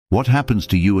What happens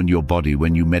to you and your body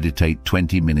when you meditate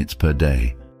 20 minutes per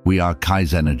day? We are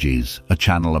Kai's Energies, a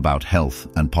channel about health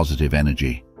and positive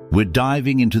energy. We're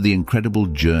diving into the incredible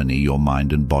journey your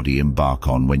mind and body embark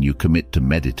on when you commit to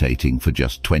meditating for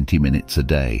just 20 minutes a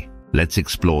day. Let's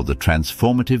explore the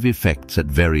transformative effects at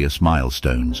various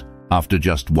milestones. After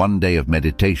just one day of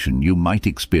meditation, you might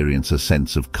experience a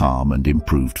sense of calm and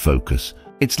improved focus.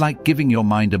 It's like giving your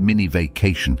mind a mini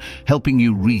vacation, helping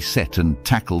you reset and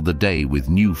tackle the day with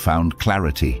newfound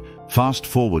clarity. Fast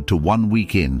forward to 1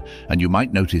 week in, and you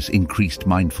might notice increased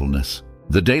mindfulness.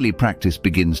 The daily practice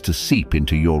begins to seep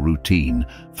into your routine,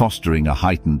 fostering a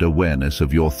heightened awareness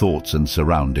of your thoughts and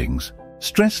surroundings.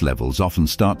 Stress levels often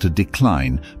start to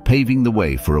decline, paving the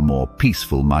way for a more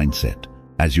peaceful mindset.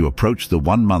 As you approach the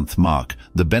 1-month mark,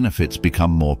 the benefits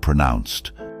become more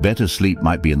pronounced. Better sleep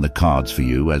might be in the cards for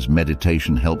you, as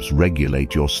meditation helps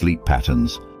regulate your sleep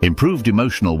patterns. Improved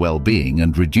emotional well-being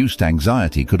and reduced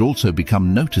anxiety could also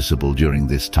become noticeable during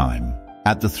this time.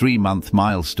 At the 3-month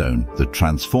milestone, the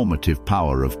transformative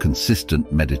power of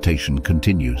consistent meditation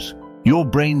continues. Your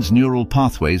brain's neural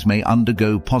pathways may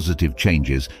undergo positive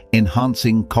changes,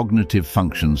 enhancing cognitive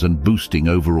functions and boosting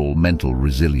overall mental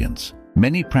resilience.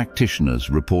 Many practitioners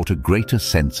report a greater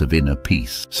sense of inner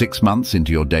peace 6 months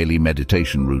into your daily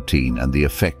meditation routine, and the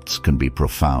effects can be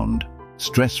profound.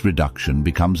 Stress reduction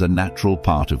becomes a natural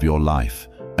part of your life,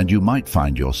 and you might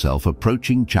find yourself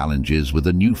approaching challenges with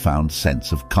a newfound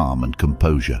sense of calm and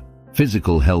composure.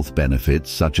 Physical health benefits,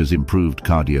 such as improved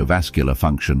cardiovascular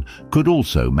function, could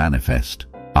also manifest.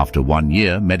 After 1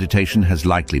 year, meditation has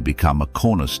likely become a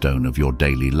cornerstone of your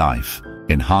daily life.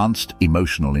 Enhanced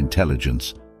emotional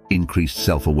intelligence, increased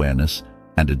self-awareness,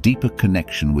 and a deeper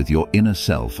connection with your inner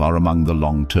self are among the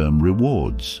long-term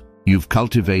rewards. You've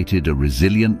cultivated a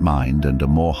resilient mind and a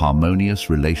more harmonious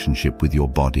relationship with your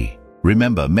body.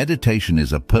 Remember, meditation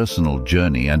is a personal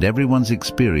journey, and everyone's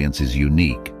experience is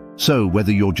unique. So,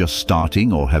 whether you're just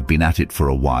starting or have been at it for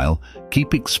a while,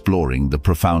 keep exploring the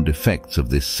profound effects of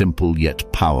this simple yet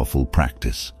powerful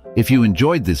practice. If you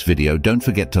enjoyed this video, don't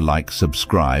forget to like,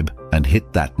 subscribe, and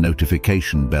hit that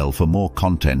notification bell for more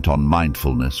content on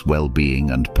mindfulness,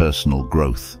 well-being, and personal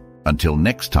growth. Until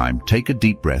next time, take a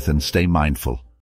deep breath and stay mindful.